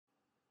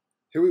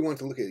Here we want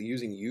to look at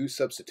using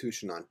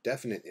u-substitution on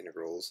definite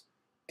integrals,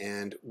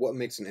 and what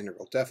makes an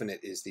integral definite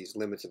is these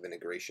limits of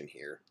integration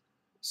here.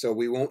 So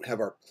we won't have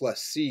our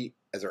plus c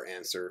as our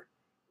answer,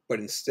 but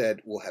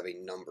instead we'll have a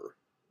number.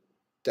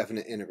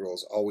 Definite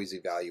integrals always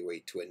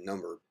evaluate to a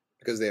number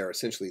because they are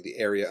essentially the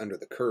area under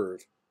the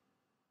curve,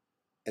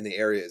 and the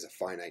area is a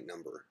finite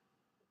number.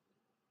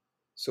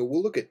 So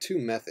we'll look at two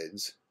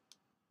methods.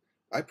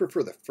 I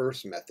prefer the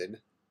first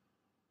method,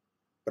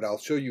 but I'll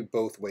show you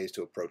both ways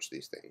to approach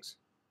these things.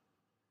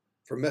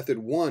 For method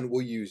 1,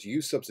 we'll use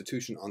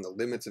u-substitution on the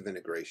limits of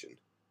integration.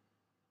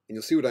 And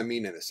you'll see what I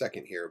mean in a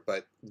second here,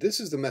 but this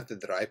is the method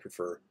that I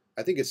prefer.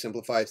 I think it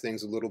simplifies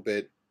things a little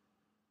bit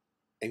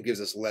and gives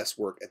us less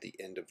work at the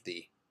end of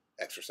the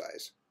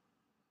exercise.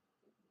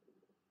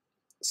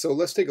 So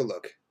let's take a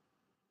look.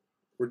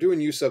 We're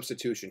doing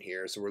u-substitution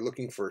here, so we're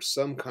looking for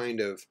some kind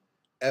of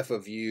f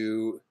of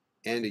u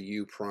and a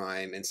u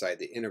prime inside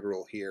the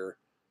integral here.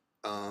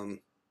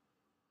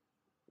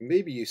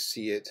 Maybe you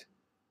see it.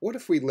 What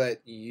if we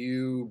let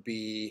u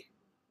be,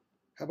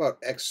 how about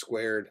x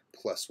squared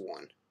plus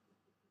 1?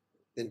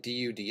 Then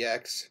du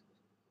dx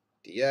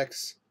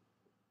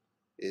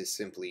is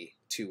simply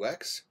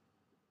 2x.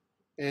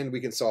 And we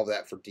can solve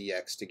that for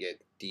dx to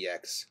get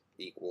dx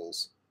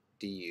equals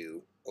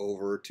du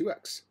over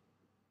 2x.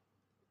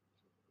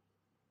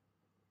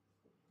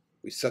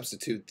 We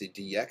substitute the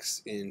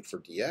dx in for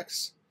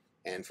dx,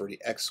 and for the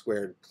x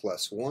squared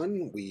plus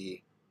 1,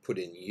 we put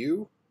in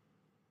u.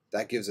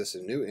 That gives us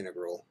a new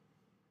integral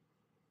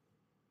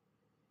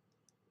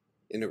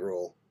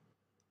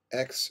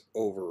x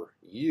over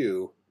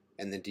u,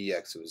 and the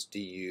dx was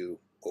du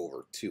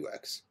over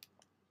 2x.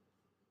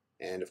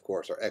 And of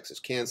course our x's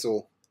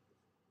cancel,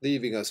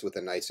 leaving us with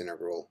a nice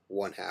integral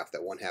 1/2.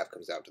 That 1/2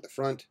 comes out to the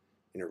front,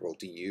 integral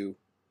du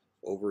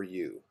over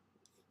u.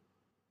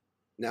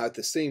 Now at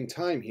the same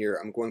time here,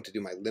 I'm going to do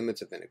my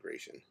limits of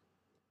integration.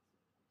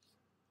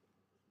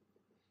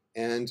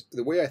 And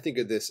the way I think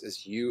of this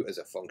is u as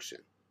a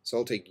function. So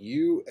I'll take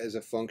u as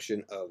a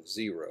function of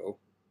 0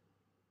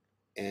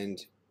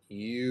 and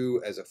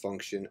u as a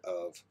function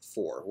of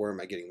 4. Where am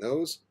I getting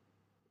those?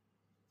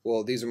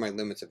 Well, these are my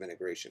limits of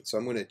integration. So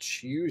I'm going to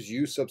choose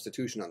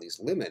u-substitution on these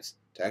limits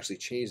to actually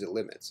change the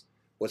limits.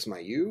 What's my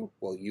u?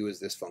 Well, u is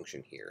this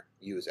function here.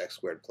 U is x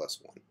squared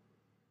plus 1.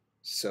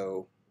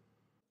 So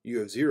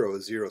u of 0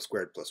 is 0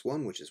 squared plus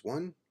 1, which is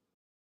 1.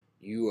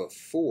 U of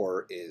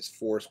 4 is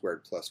 4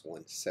 squared plus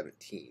 1,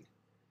 17.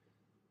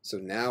 So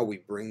now we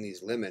bring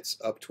these limits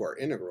up to our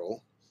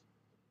integral,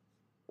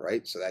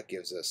 right? So that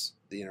gives us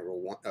the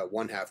integral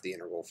 1/2 the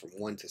integral from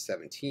 1 to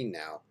 17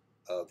 now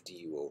of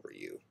du over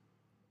u.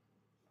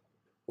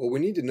 Well, we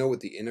need to know what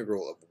the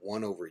integral of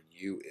 1 over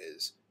u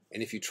is.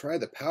 And if you try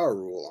the power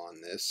rule on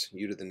this,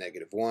 u to the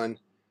 -1,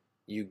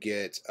 you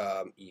get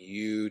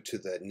u to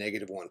the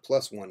 -1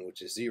 plus 1,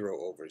 which is 0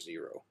 over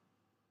 0.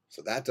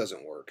 So that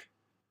doesn't work.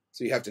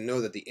 So you have to know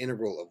that the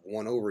integral of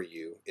 1 over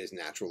u is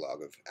natural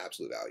log of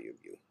absolute value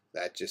of u.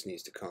 That just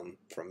needs to come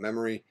from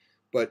memory,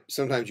 but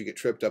sometimes you get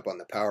tripped up on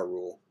the power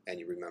rule and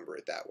you remember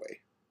it that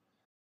way.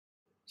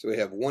 So we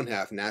have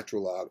 1/2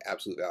 natural log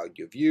absolute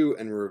value of u,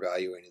 and we're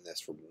evaluating this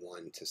from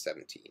 1 to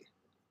 17.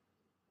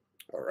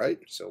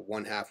 Alright, so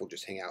 1/2 will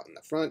just hang out in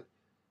the front.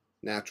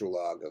 Natural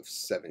log of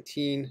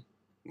 17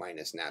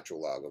 minus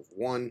natural log of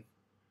 1.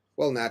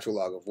 Well, natural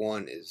log of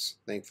 1 is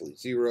thankfully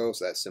 0,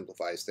 so that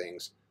simplifies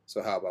things.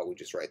 So how about we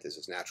just write this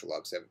as natural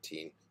log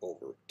 17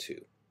 over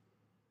 2.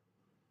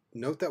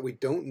 Note that we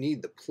don't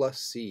need the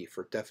plus c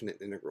for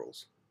definite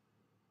integrals.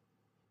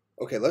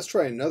 Okay, let's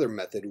try another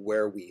method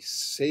where we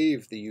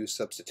save the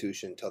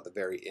u-substitution till the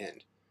very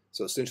end.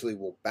 So essentially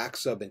we'll back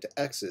sub into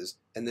x's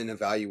and then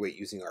evaluate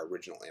using our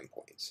original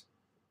endpoints.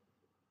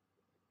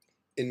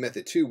 In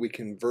method 2, we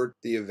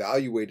convert the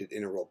evaluated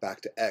integral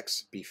back to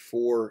x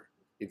before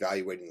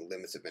evaluating the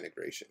limits of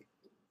integration.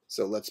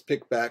 So let's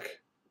pick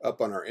back up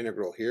on our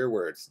integral here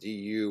where it's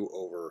du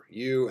over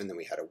u, and then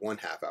we had a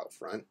 1/2 out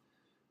front.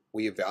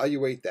 We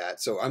evaluate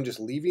that, so I'm just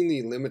leaving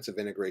the limits of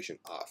integration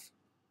off,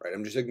 right?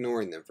 I'm just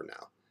ignoring them for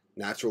now.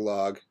 Natural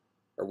log,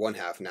 or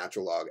 1/2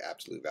 natural log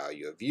absolute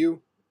value of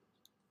u,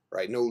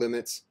 right? No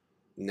limits.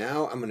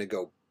 Now I'm going to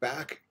go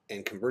back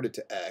and convert it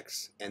to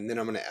x, and then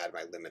I'm going to add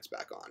my limits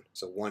back on.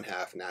 So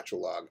 1/2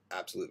 natural log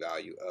absolute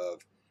value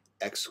of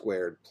x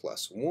squared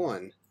plus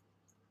 1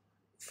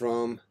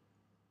 from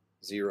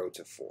 0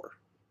 to 4.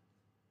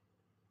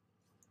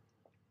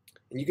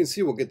 And you can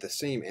see we'll get the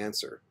same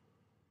answer.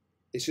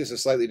 It's just a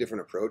slightly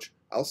different approach.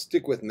 I'll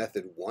stick with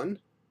method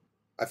 1.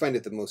 I find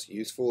it the most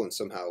useful and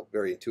somehow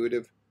very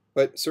intuitive,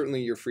 but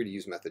certainly you're free to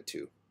use method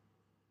 2.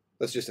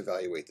 Let's just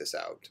evaluate this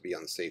out to be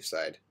on the safe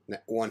side.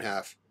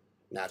 1/2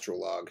 natural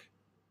log,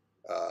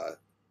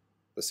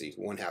 let's see,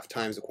 1/2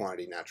 times the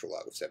quantity natural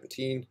log of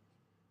 17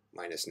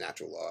 minus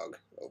natural log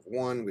of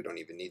 1. We don't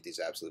even need these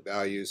absolute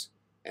values.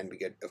 And we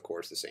get, of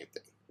course, the same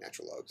thing,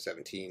 natural log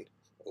 17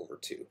 over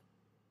 2.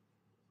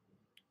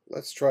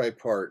 Let's try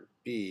part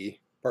B.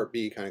 Part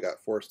B kind of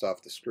got forced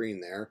off the screen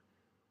there.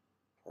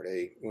 Part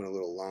A went a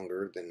little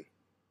longer than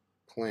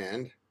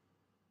planned.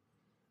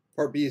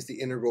 Part B is the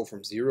integral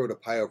from 0 to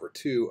pi over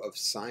 2 of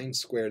sine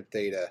squared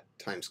theta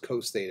times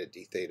cos theta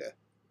d theta.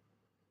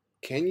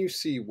 Can you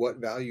see what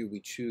value we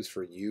choose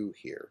for u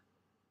here?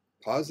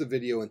 Pause the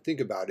video and think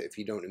about it if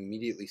you don't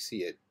immediately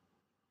see it,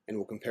 and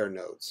we'll compare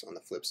notes on the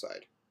flip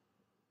side.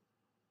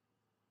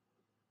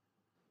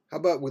 How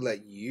about we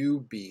let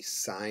u be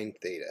sine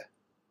theta?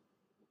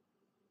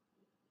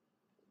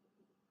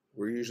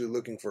 We're usually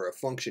looking for a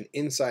function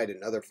inside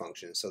another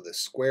function, so the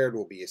squared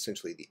will be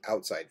essentially the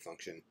outside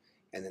function,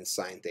 and then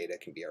sine theta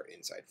can be our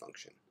inside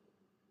function.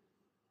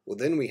 Well,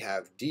 then we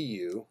have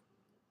du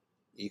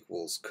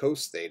equals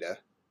cos theta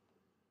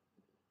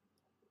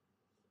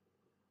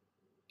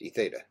d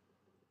theta,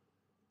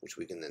 which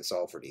we can then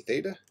solve for d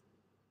theta.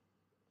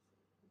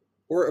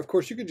 Or, of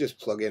course, you could just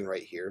plug in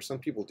right here. Some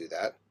people do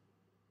that.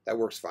 That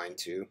works fine,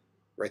 too.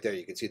 Right there,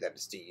 you can see that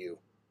it's du.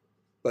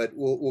 But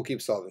we'll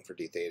keep solving for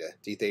d theta.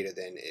 D theta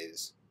then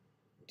is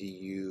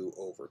du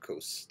over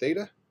cos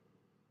theta.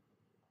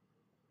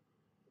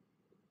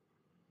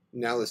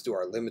 Now let's do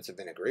our limits of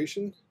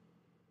integration.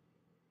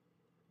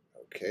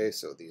 Okay,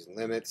 so these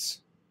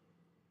limits.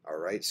 All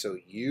right, so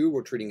u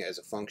we're treating it as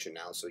a function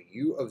now. So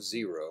u of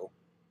 0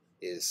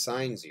 is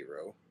sine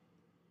 0.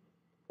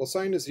 Well,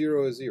 sine of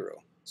 0 is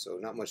 0, so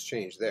not much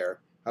change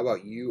there. How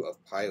about u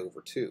of pi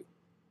over 2?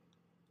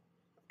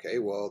 Okay,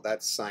 well,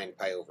 that's sine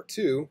pi over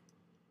 2.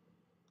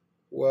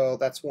 Well,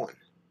 that's 1.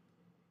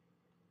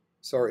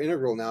 So our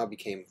integral now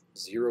became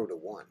 0 to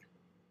 1.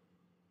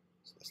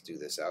 So let's do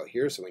this out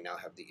here. So we now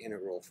have the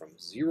integral from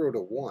 0 to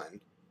 1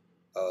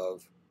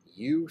 of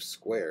u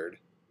squared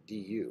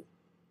du.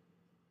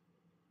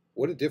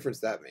 What a difference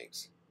that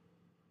makes.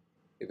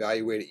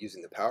 Evaluate it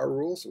using the power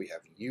rule. So we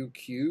have u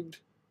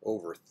cubed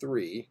over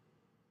 3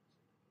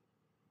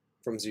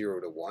 from 0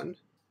 to 1.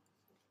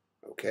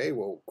 Okay,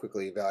 we'll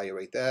quickly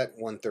evaluate that.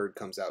 1/3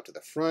 comes out to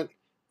the front,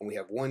 and we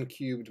have 1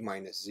 cubed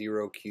minus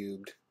 0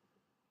 cubed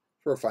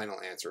for a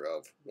final answer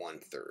of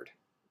 1/3.